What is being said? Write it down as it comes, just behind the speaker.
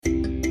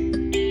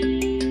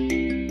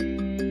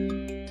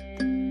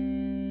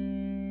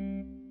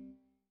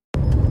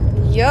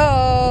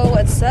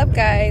up,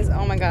 guys?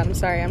 Oh my god, I'm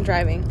sorry, I'm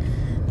driving.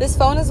 This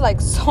phone is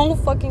like so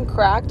fucking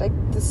cracked. Like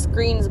the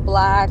screen is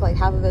black, like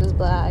half of it is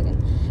black,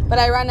 but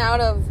I ran out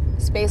of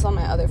space on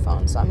my other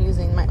phone, so I'm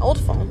using my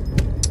old phone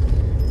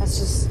that's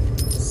just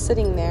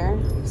sitting there.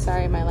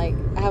 Sorry, I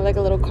have like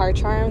a little car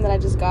charm that I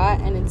just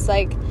got, and it's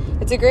a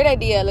great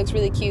idea. It looks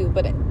really cute,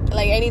 but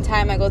like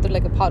anytime I go through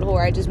like a pothole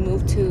or I just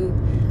move to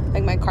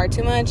like my car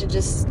too much,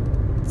 it's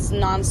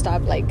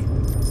nonstop like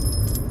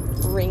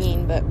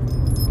ringing. But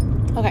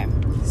okay,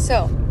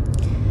 so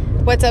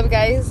what's up,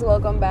 guys?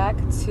 Welcome back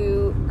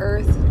to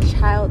Earth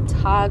Child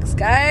Talks.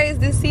 Guys,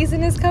 this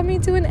season is coming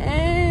to an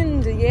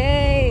end.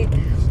 Yay.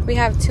 We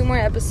have 2 more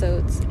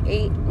episodes.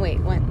 8,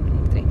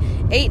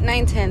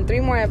 9, 10. 3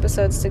 more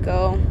episodes to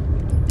go.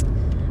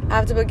 I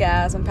have to put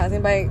gas. I'm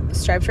passing by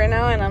Stripes right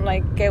now, and I'm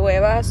like, que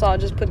hueva, so I'll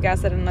just put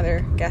gas at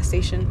another gas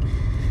station.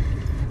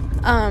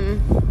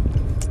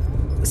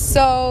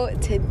 So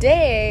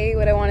today,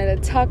 what I wanted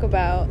to talk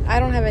about, I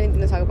don't have anything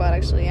to talk about,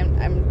 actually.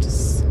 I'm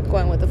just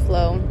going with the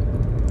flow.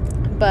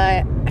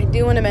 But I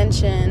do want to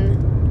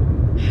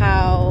mention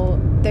how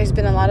there's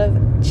been a lot of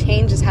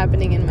changes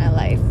happening in my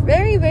life.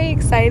 Very, very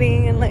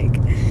exciting and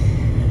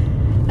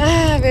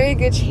very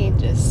good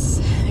changes.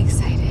 I'm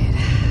excited.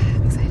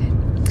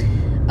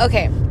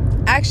 Okay,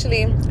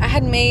 actually, I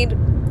had made 2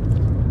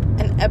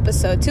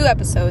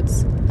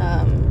 episodes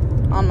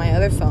on my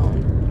other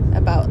phone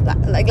about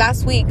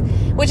last week,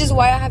 which is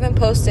why I haven't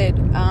posted.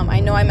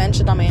 I know I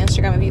mentioned on my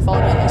Instagram, if you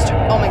follow me on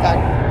Instagram, oh my god,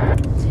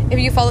 if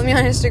you follow me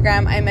on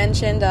Instagram, I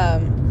mentioned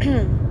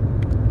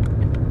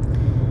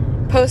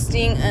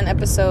posting an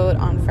episode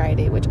on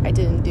Friday, which I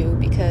didn't do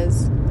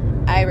because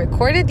I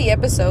recorded the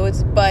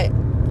episodes, but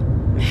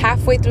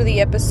halfway through the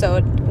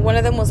episode, one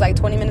of them was like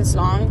 20 minutes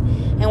long,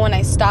 and when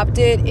I stopped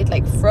it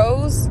like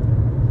froze.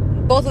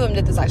 Both of them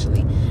did this,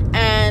 actually,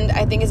 and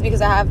I think it's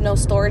because I have no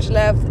storage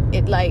left.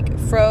 It like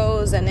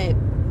froze and it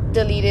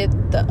deleted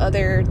the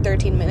other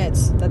 13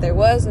 minutes that there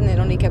was, and it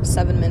only kept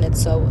 7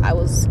 minutes. So I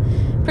was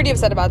pretty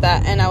upset about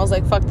that, and I was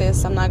like, fuck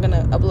this, I'm not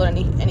gonna upload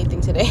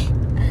anything today.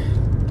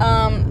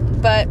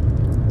 But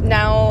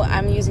now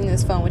I'm using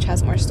this phone, which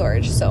has more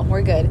storage, so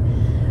we're good.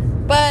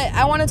 But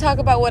I want to talk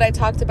about what I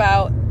talked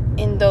about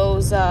in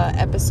those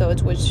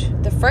episodes, which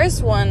the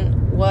first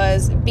one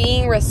was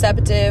being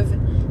receptive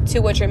to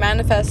what you're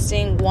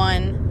manifesting,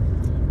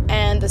 1,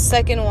 and the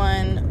second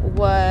one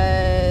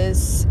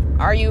was,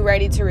 are you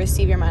ready to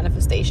receive your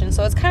manifestation?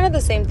 So it's kind of the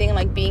same thing,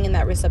 like being in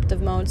that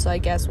receptive mode. So I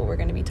guess what we're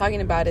going to be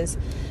talking about is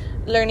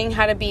learning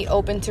how to be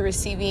open to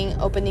receiving,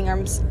 opening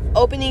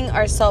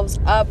ourselves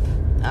up,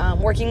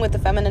 working with the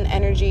feminine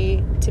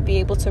energy to be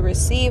able to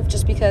receive,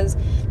 just because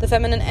the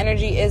feminine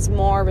energy is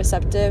more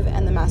receptive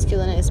and the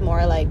masculine is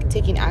more like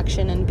taking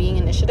action and being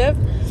initiative.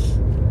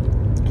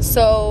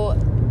 So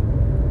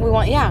we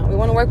want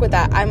to work with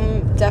that.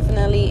 I'm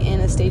definitely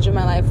in a stage of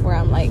my life where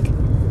I'm like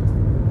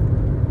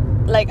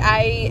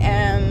I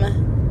am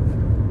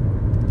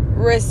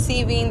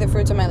receiving the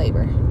fruits of my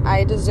labor.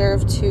 I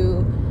deserve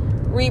to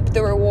reap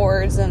the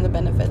rewards and the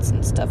benefits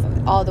and stuff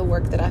of all the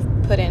work that I've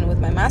put in with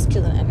my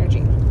masculine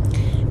energy.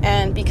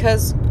 And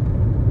because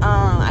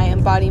I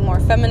embody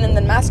more feminine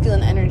than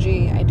masculine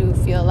energy, I do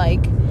feel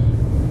like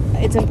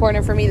it's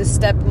important for me to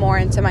step more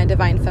into my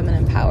divine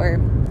feminine power.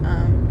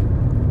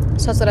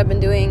 So that's what I've been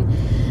doing,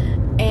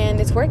 and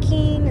it's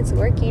working. All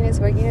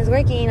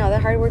the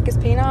hard work is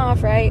paying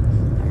off, right?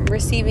 I'm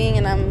receiving,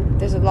 and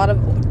there's a lot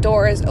of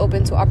doors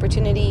open to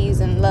opportunities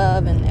and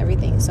love and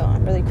everything. So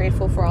I'm really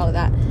grateful for all of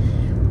that.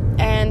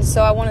 And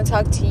so I want to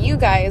talk to you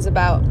guys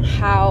about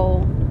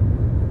how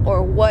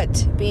or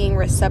what being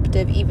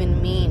receptive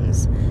even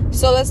means.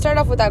 So let's start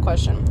off with that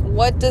question.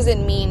 What does it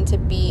mean to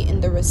be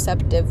in the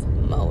receptive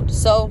mode?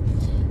 So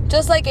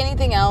just like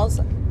anything else,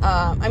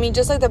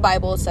 just like the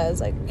Bible says,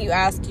 like, you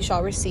ask, you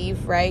shall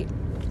receive, right?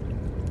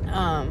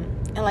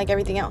 And like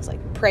everything else, like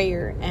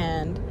prayer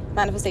and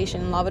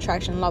manifestation, law of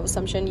attraction, law of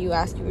assumption, you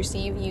ask, you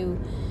receive, you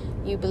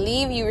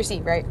believe, you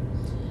receive, right?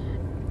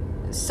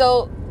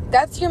 So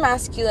that's your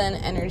masculine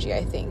energy,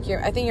 I think.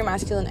 I think your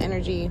masculine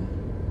energy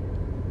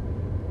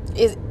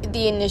is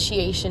the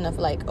initiation of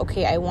like,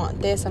 okay, I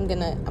want this, I'm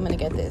gonna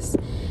get this.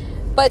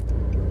 But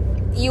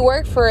you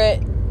work for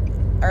it,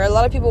 or a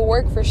lot of people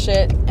work for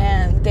shit,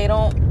 and they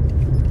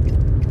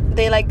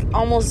like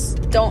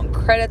almost don't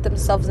credit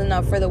themselves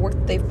enough for the work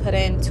that they've put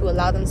in to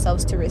allow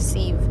themselves to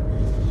receive.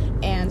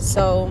 And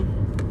so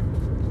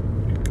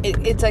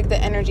it's like the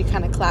energy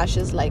kind of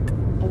clashes, like,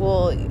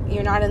 well,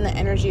 you're not in the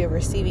energy of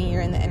receiving,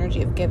 you're in the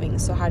energy of giving,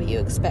 so how do you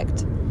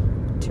expect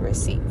to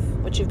receive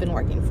what you've been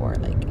working for?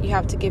 Like, you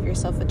have to give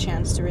yourself a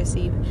chance to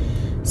receive.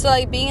 So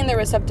like being in the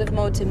receptive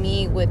mode, to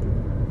me, looks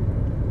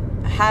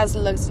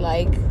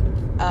like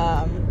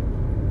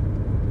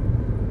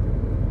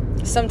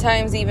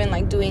sometimes even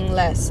like doing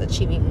less,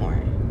 achieving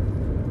more.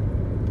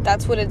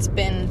 That's what it's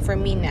been for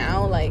me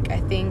now. Like, I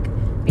think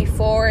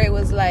before it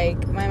was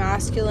like my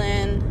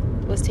masculine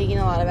was taking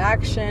a lot of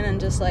action and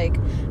just like,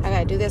 I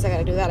gotta do this, I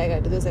gotta do that, I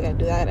gotta do this, I gotta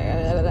do that,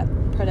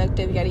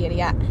 productive, yada yada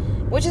yada,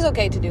 which is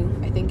okay to do.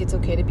 I think it's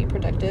okay to be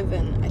productive,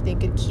 and I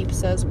think it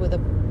keeps us with a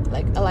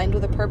like aligned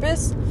with a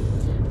purpose.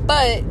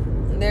 But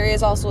there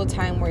is also a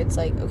time where it's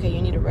like, okay,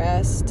 you need to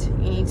rest,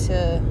 you need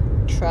to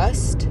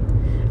trust.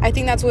 I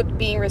think that's what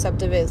being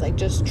receptive is, like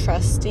just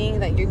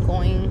trusting that you're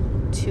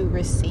going to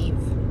receive.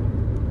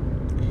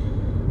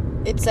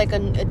 It's like a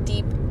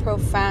deep,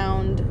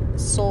 profound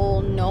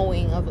soul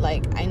knowing of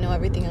like, I know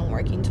everything I'm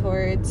working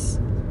towards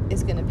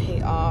is going to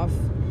pay off.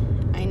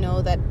 I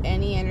know that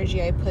any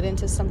energy I put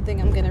into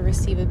something, I'm going to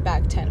receive it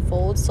back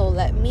tenfold. So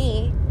let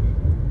me,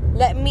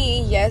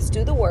 yes,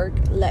 do the work.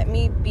 Let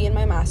me be in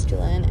my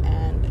masculine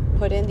and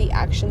put in the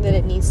action that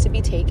it needs to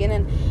be taken.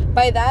 And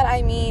by that,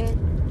 I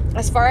mean,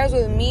 as far as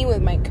with me,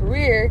 with my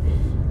career,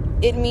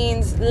 it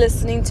means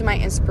listening to my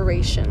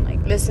inspiration,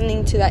 like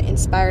listening to that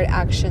inspired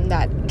action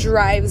that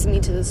drives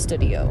me to the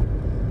studio.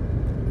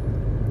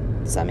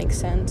 Does that make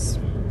sense?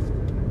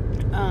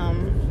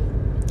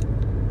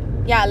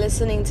 Yeah,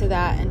 listening to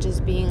that and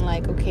just being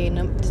like, okay,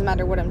 no, it doesn't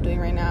matter what I'm doing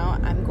right now,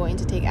 I'm going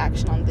to take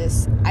action on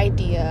this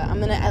idea. I'm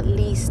going to at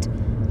least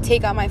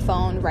take out my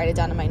phone, write it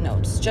down in my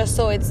notes, just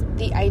so it's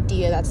the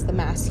idea that's the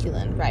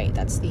masculine, right?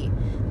 That's the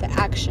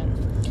action.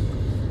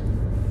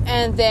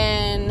 And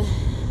then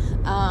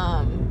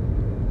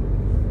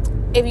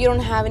if you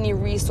don't have any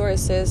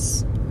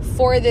resources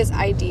for this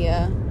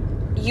idea,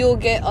 you'll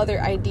get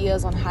other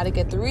ideas on how to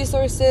get the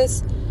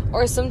resources.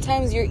 Or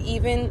sometimes you're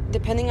even,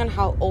 depending on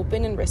how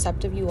open and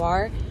receptive you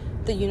are,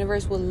 the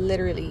universe will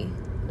literally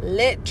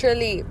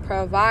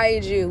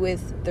provide you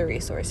with the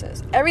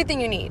resources.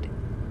 Everything you need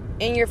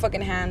in your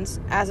fucking hands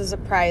as a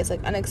surprise,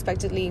 like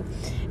unexpectedly.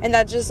 And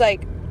that just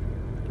like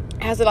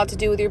has a lot to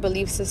do with your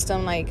belief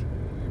system. Like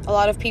a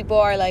lot of people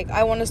are like,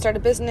 I want to start a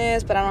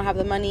business, but I don't have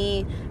the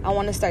money. I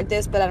want to start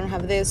this, but I don't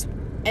have this.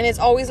 And it's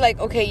always like,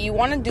 okay, you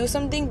want to do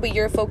something, but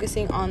you're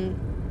focusing on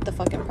the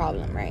fucking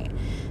problem, right?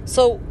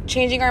 So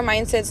changing our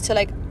mindsets to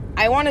like,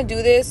 I want to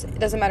do this, it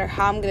doesn't matter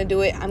how I'm gonna do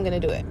it, I'm gonna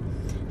do it.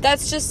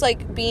 That's just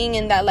like being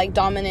in that like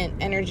dominant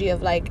energy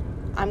of like,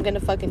 I'm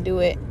gonna fucking do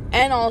it.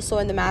 And also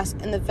in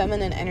the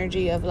feminine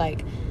energy of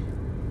like,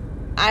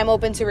 I'm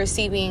open to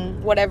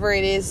receiving whatever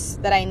it is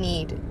that I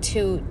need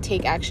to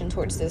take action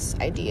towards this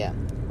idea,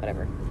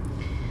 whatever.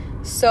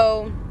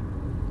 So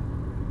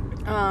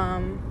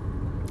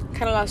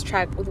kind of lost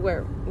track with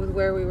where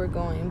we were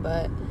going,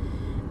 but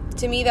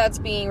to me, that's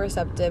being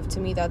receptive. To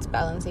me, that's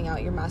balancing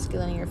out your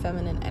masculine and your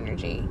feminine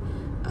energy.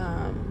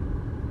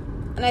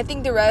 And I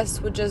think the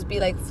rest would just be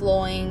like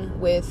flowing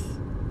with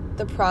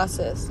the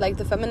process. Like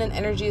the feminine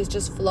energy is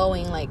just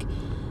flowing, like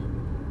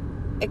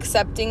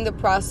accepting the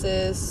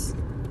process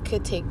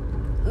could take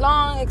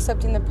long,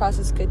 accepting the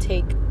process could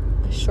take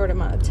a short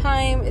amount of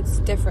time. It's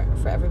different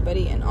for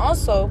everybody. And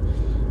also,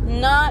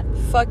 not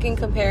fucking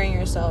comparing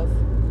yourself.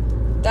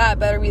 That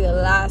better be the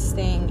last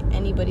thing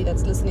anybody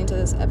that's listening to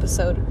this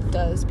episode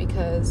does,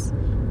 because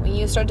when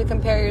you start to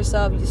compare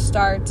yourself, you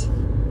start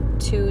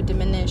to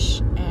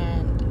diminish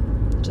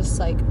and just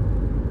like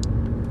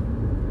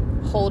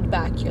hold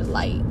back your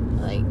light.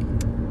 Like,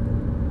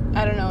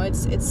 I don't know,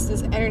 it's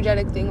this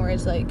energetic thing where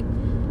it's like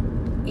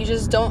you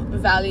just don't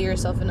value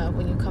yourself enough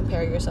when you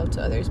compare yourself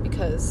to others,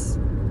 because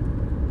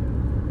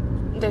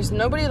there's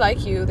nobody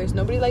like you, there's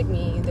nobody like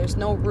me, there's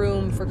no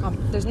room for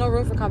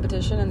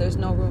competition, and there's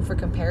no room for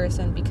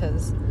comparison,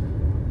 because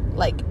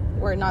like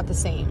we're not the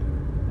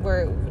same.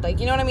 We're like,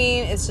 you know what I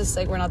mean? It's just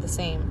like we're not the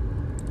same.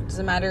 It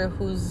doesn't matter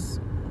who's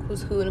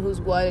who and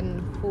who's what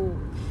and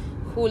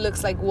who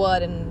looks like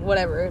what and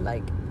whatever,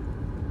 like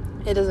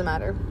it doesn't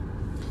matter.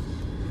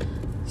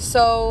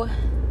 So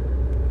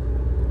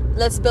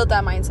let's build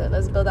that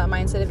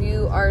mindset. If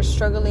you are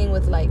struggling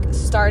with like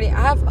starting,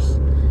 I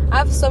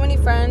have so many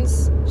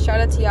friends. Shout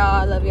out to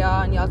y'all. I love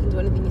y'all, and y'all can do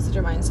anything you set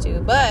your minds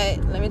to.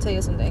 But let me tell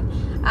you something.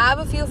 I have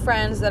a few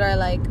friends that are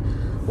like,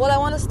 well, I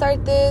want to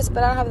start this,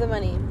 but I don't have the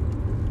money.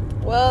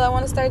 Well, I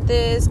want to start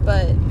this,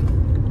 but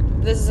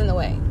this is in the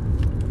way.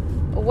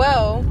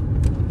 Well,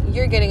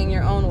 you're getting in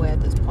your own way at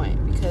this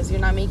point, because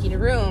you're not making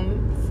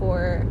room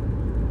for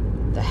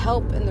the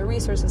help and the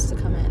resources to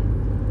come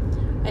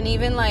in. And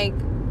even like,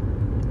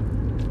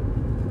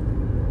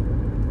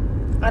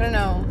 I don't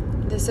know,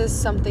 this is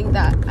something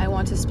that I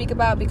want to speak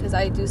about because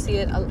I do see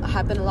it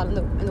happen a lot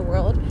in the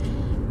world.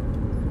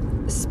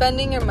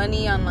 Spending your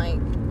money on like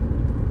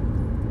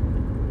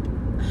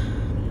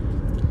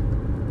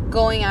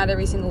going out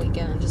every single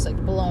weekend and just like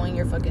blowing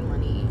your fucking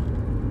money.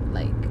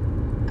 Like,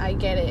 I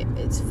get it,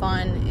 it's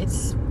fun,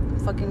 it's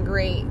fucking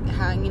great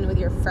hanging with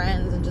your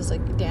friends and just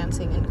like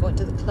dancing and going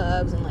to the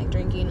clubs and like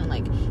drinking and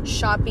like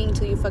shopping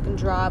till you fucking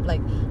drop.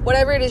 Like,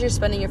 whatever it is you're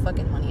spending your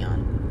fucking money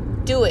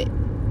on, do it.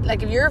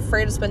 Like, if you're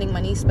afraid of spending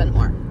money, spend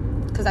more,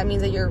 because that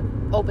means that you're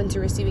open to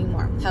receiving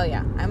more. Hell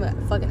yeah, I'm a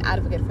fucking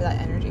advocate for that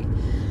energy.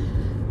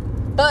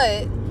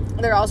 But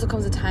there also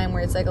comes a time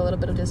where it's like a little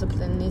bit of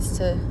discipline needs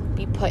to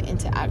be put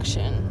into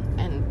action,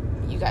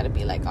 and you got to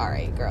be like, all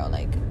right, girl,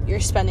 like, you're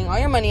spending all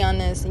your money on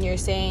this and you're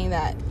saying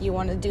that you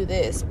want to do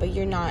this, but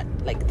you're not,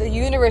 like, the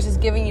universe is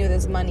giving you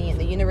this money and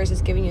the universe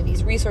is giving you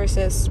these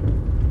resources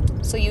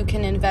so you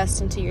can invest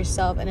into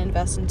yourself and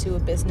invest into a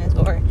business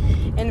or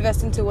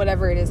invest into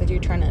whatever it is that you're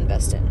trying to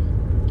invest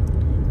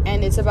in.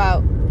 And it's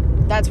about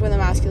that's where the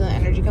masculine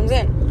energy comes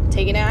in.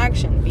 Taking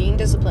action, being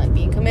disciplined,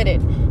 being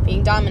committed,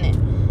 being dominant,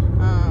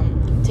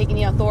 taking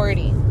the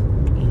authority,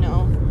 you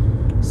know.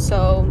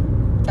 So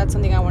that's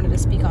something I wanted to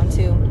speak on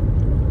too.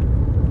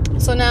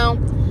 So now,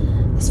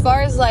 as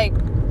far as like,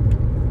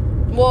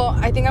 well,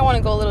 I think I want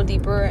to go a little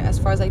deeper as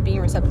far as like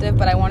being receptive,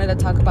 but I wanted to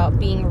talk about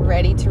being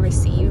ready to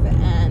receive,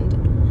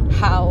 and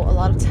how a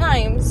lot of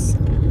times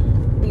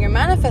when you're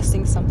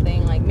manifesting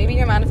something, like maybe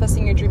you're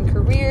manifesting your dream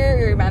career,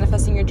 or you're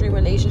manifesting your dream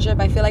relationship.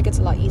 I feel like it's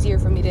a lot easier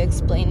for me to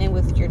explain it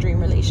with your dream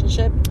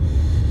relationship.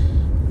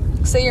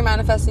 Say you're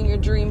manifesting your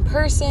dream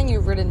person,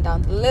 you've written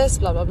down the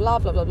list, blah, blah, blah,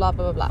 blah, blah, blah,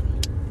 blah, blah, blah.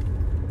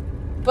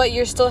 But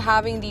you're still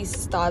having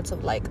these thoughts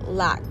of like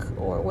lack,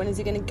 or when is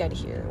he going to get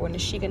here? When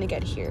is she going to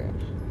get here?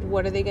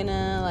 What are they going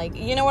to, like,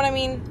 you know what I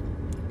mean?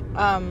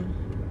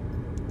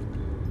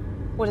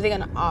 What are they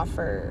going to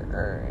offer?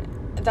 Or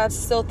that's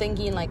still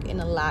thinking like in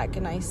a lack.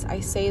 And I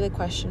say the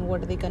question,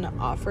 what are they going to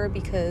offer?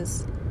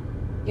 Because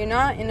you're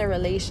not in a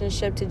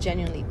relationship to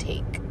genuinely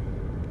take.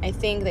 I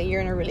think that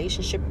you're in a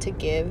relationship to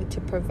give, to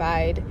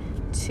provide,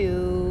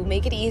 to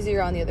make it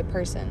easier on the other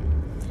person.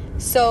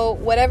 So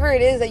whatever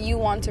it is that you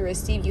want to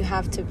receive, you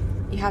have to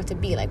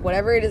be like,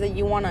 whatever it is that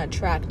you want to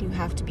attract, you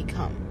have to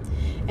become.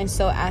 And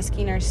so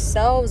asking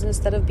ourselves,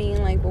 instead of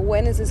being like, well,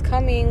 when is this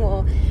coming?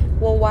 Well,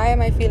 why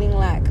am I feeling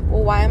lack?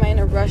 Well, why am I in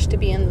a rush to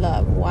be in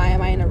love? Why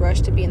am I in a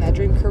rush to be in that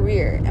dream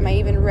career? Am I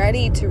even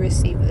ready to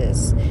receive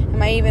this?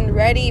 Am I even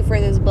ready for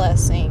this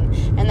blessing?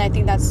 And I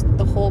think that's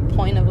the whole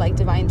point of like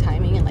divine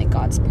timing and like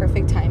God's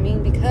perfect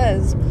timing,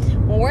 because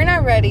when we're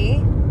not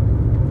ready,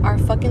 our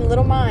fucking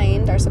little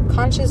mind, our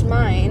subconscious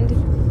mind,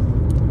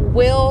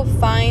 will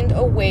find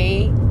a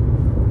way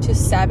to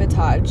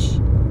sabotage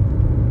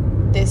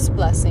this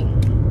blessing.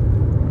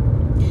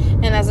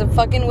 And as a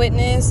fucking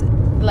witness,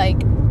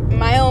 like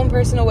my own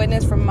personal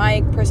witness from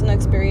my personal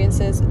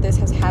experiences, this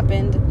has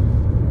happened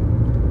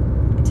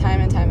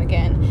time and time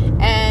again.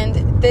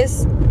 And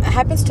this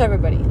happens to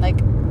everybody. Like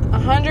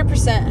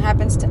 100%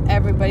 happens to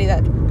everybody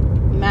that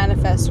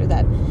manifests or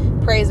that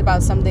prays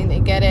about something. They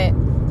get it,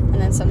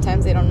 and then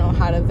sometimes they don't know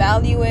how to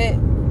value it,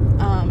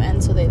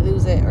 and so they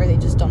lose it, or they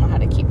just don't know how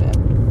to keep it.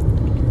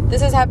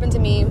 This has happened to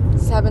me.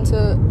 This has happened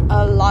to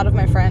a lot of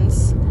my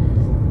friends,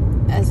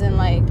 as in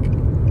like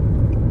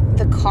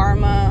the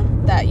karma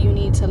that you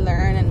need to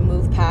learn and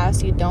move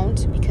past, you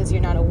don't, because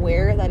you're not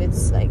aware that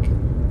it's like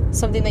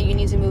something that you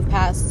need to move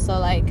past. So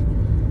like,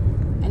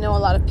 I know a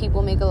lot of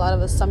people make a lot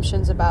of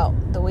assumptions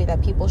about the way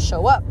that people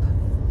show up,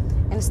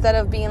 instead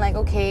of being like,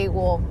 okay,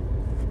 well,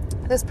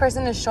 this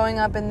person is showing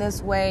up in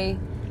this way.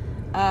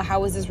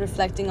 How is this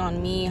reflecting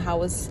on me?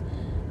 How is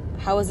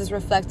this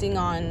reflecting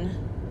on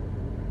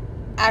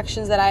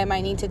actions that I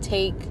might need to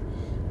take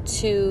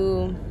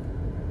to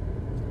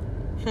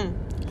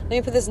let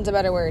me put this into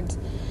better words.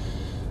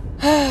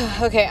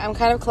 Okay, I'm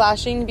kind of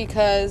clashing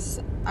because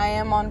I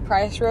am on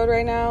Price Road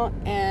right now,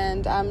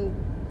 and I'm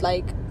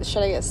like,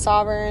 should I get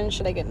Sovereign?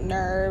 Should I get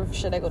Nerve?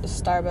 Should I go to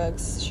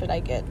Starbucks? Should I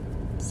get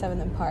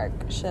 7th & Park?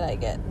 Should I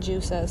get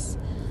Juices?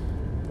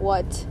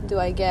 What do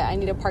I get? I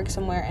need to park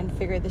somewhere and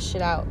figure this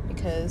shit out,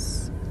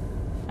 because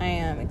I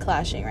am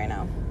clashing right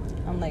now.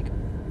 I'm like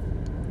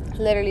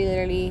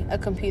literally a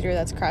computer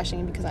that's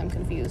crashing because I'm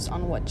confused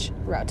on which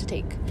route to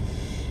take.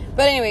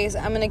 But anyways,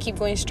 I'm going to keep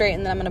going straight,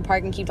 and then I'm going to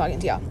park and keep talking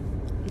to y'all.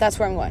 That's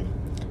where I'm going.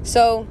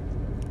 So,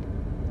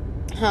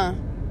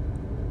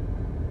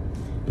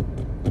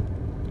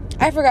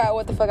 I forgot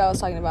what the fuck I was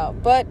talking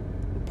about. But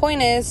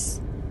point is,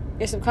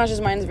 your subconscious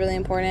mind is really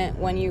important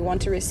when you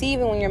want to receive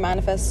and when you're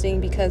manifesting,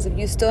 because if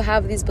you still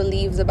have these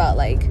beliefs about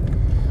like,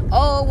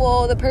 oh,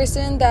 well, the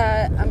person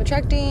that I'm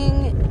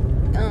attracting,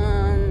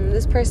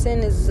 this person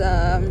is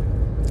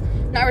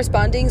not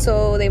responding,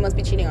 so they must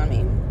be cheating on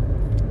me.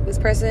 This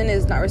person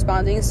is not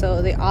responding,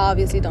 so they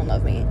obviously don't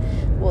love me.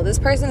 Well, this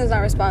person is not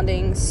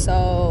responding,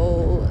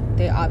 so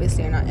they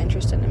obviously are not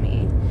interested in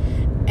me.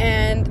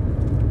 And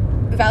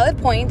valid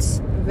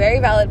points, very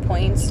valid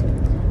points.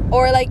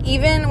 Or like,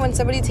 even when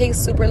somebody takes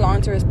super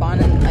long to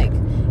respond, and like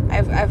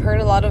I've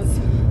heard a lot of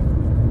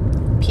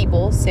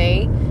people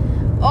say,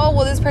 oh,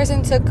 well, this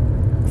person took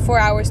 4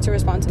 hours to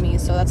respond to me,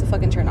 so that's a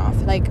fucking turn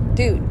off. Like,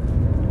 dude,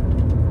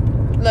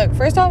 look,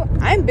 first off,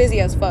 I'm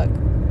busy as fuck.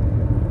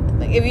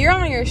 Like, if you're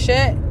on your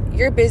shit,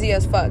 you're busy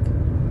as fuck.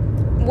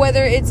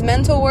 Whether it's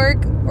mental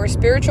work or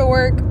spiritual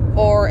work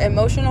or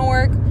emotional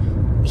work,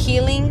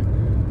 healing,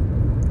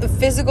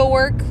 physical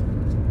work,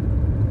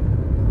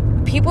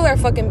 people are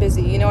fucking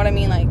busy. You know what I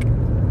mean? Like,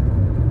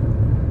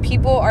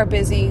 people are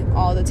busy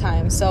all the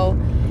time. So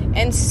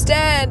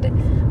instead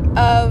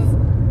of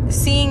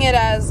seeing it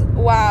as,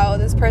 wow,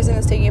 this person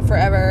is taking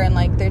forever, and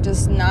like they're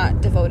just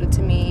not devoted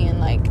to me, and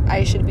like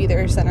I should be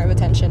their center of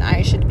attention,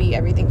 I should be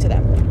everything to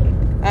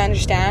them. I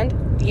understand.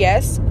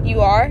 Yes,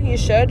 you are. You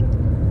should.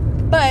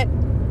 But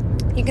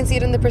you can see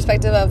it in the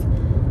perspective of,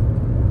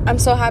 I'm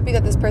so happy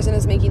that this person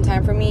is making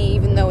time for me,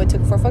 even though it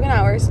took 4 fucking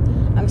hours.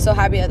 I'm so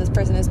happy that this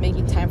person is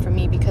making time for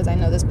me, because I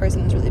know this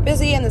person is really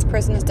busy and this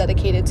person is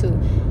dedicated to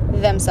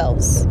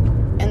themselves.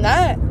 And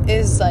that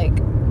is like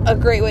a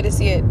great way to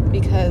see it,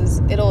 because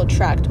it'll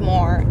attract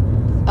more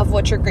of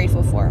what you're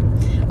grateful for.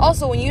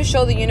 Also, when you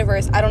show the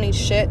universe, I don't need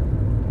shit,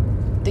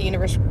 the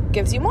universe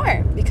gives you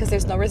more because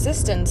there's no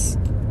resistance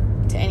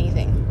to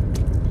anything.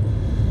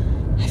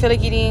 I feel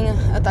like eating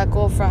a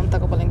taco from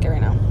Taco Palenque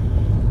right now.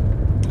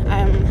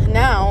 I'm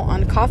now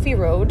on Coffee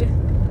Road.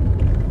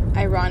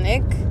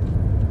 Ironic.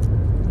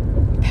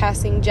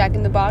 Passing Jack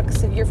in the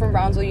Box. If you're from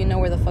Brownsville, you know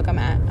where the fuck I'm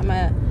at.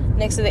 I'm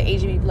next to the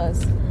AGB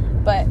Plus.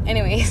 But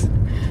anyways,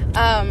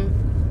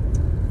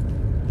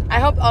 I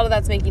hope all of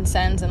that's making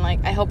sense, and like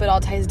I hope it all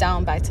ties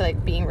down back to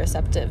like being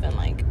receptive and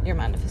like your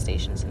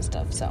manifestations and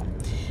stuff. So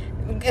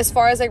as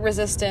far as like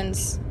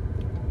resistance,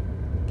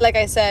 like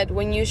I said,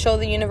 when you show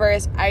the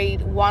universe, I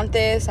want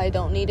this, I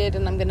don't need it,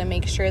 and I'm gonna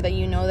make sure that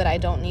you know that I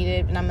don't need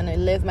it, and I'm gonna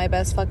live my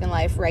best fucking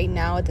life right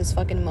now at this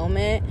fucking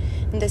moment.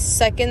 And the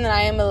second that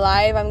I am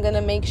alive, I'm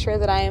gonna make sure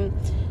that I am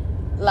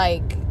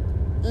like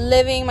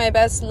living my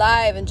best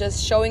life and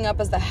just showing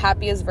up as the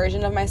happiest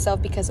version of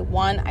myself, because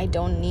 1, I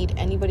don't need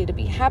anybody to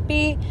be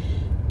happy.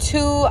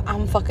 2,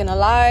 I'm fucking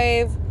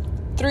alive.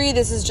 3,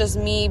 this is just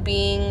me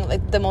being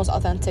like the most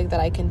authentic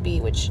that I can be,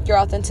 which your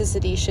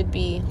authenticity should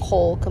be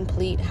whole,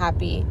 complete,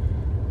 happy,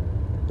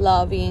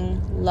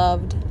 loving,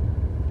 loved,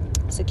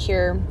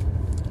 secure,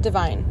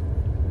 divine.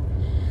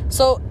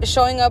 So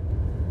showing up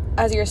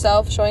as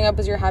yourself, showing up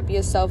as your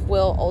happiest self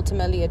will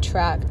ultimately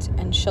attract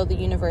and show the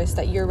universe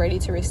that you're ready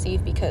to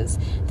receive, because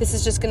this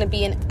is just going to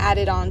be an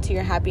added on to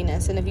your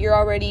happiness. And if you're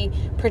already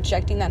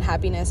projecting that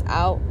happiness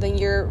out, then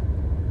you're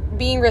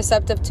being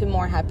receptive to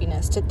more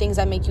happiness, to things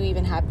that make you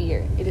even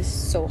happier. It is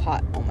so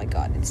hot. Oh my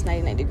God, it's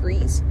 99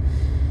 degrees.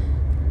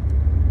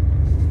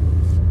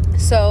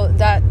 So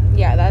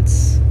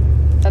that's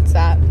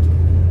that.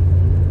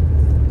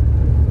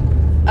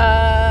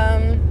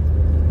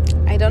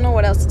 I don't know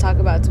what else to talk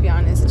about, to be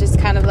honest. It just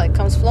kind of like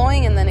comes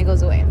flowing and then it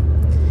goes away.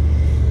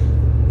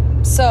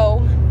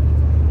 So,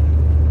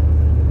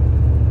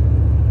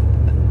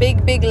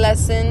 big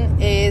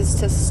lesson is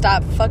to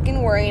stop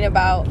fucking worrying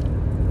about...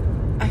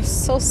 I'm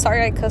so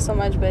sorry I cuss so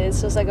much, but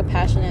it's just like a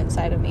passionate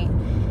side of me.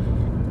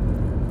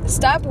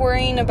 Stop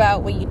worrying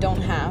about what you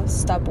don't have.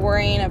 Stop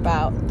worrying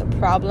about the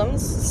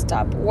problems.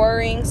 Stop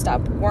worrying.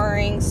 Stop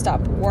worrying. Stop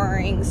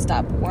worrying.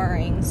 Stop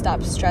worrying.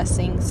 Stop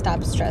stressing.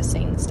 Stop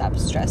stressing. Stop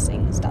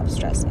stressing. Stop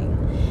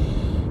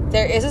stressing.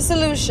 There is a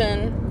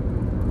solution.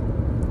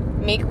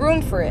 Make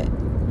room for it.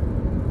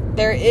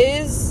 There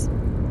is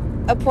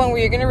a point where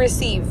you're going to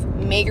receive.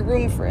 Make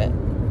room for it.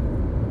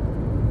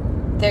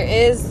 There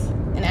is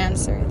an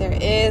answer. There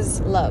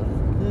is love.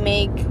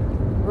 Make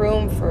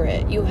room for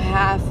it. You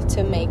have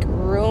to make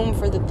room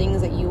for the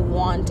things that you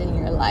want in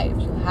your life.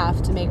 You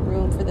have to make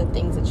room for the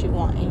things that you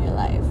want in your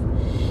life.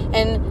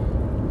 And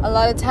a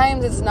lot of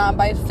times it's not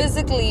by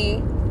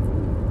physically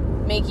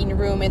making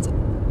room, it's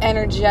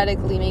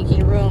energetically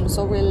making room.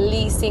 So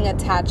releasing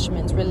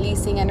attachments,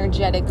 releasing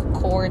energetic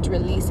cords,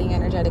 releasing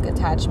energetic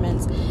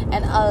attachments,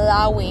 and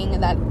allowing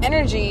that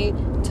energy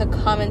to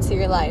come into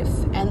your life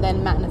and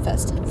then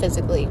manifest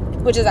physically,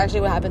 which is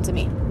actually what happened to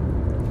me.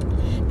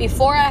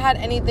 Before I had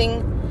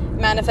anything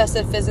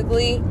manifested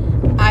physically,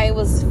 I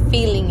was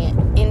feeling it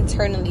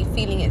internally,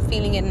 feeling it,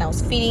 and I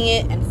was feeding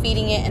it and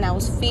feeding it, and I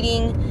was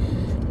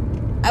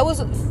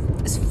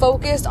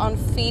focused on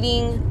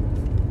feeding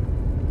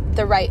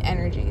the right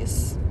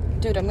energies.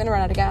 Dude, I'm gonna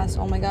run out of gas.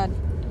 Oh my God.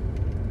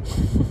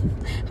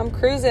 I'm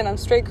cruising. I'm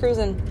straight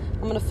cruising.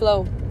 I'm gonna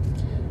flow.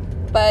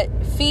 But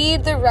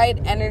feed the right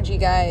energy,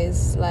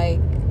 guys.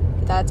 Like,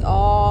 that's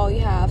all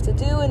you have to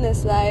do in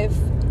this life.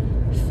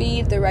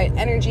 Feed the right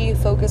energy.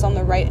 Focus on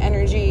the right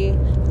energy.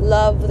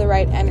 Love the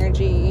right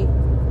energy.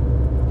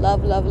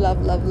 Love, love,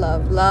 love, love,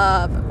 love,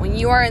 love. When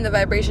you are in the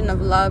vibration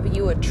of love,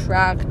 you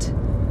attract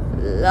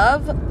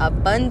love,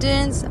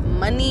 abundance,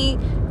 money,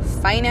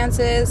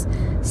 finances,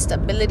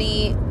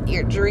 stability,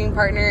 your dream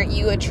partner.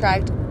 You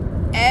attract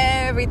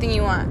everything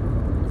you want.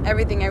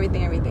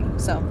 Everything.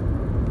 So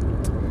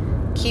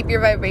keep your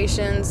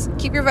vibrations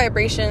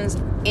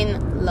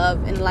in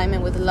love, in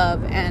alignment with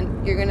love,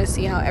 and you're gonna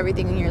see how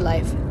everything in your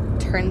life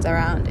turns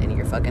around in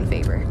your fucking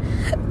favor.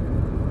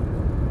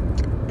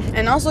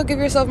 And also give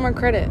yourself more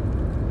credit.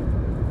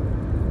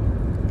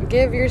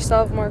 Give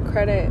yourself more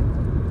credit.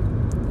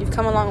 You've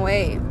come a long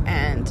way,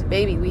 and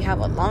baby, we have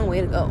a long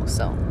way to go.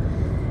 So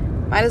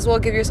might as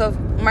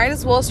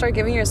well start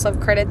giving yourself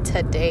credit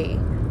today.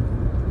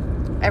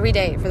 Every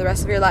day for the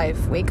rest of your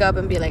life. Wake up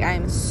and be like, I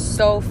am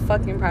so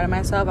fucking proud of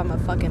myself. I'm a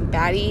fucking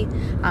baddie.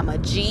 I'm a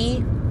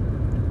G.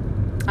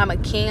 I'm a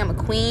king. I'm a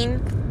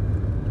queen.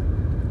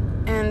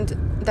 And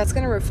that's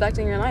going to reflect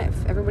in your life.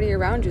 Everybody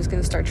around you is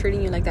going to start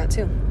treating you like that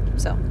too.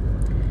 So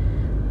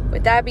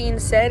with that being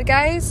said,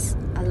 guys,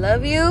 I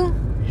love you.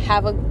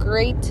 Have a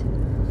great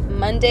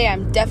Monday.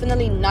 I'm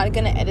definitely not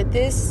going to edit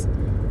this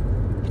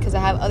because I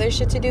have other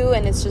shit to do,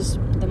 and it's just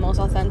the most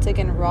authentic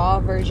and raw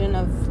version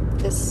of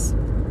this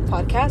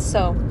podcast.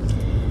 So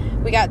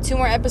we got 2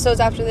 more episodes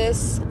after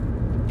this.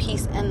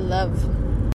 Peace and love.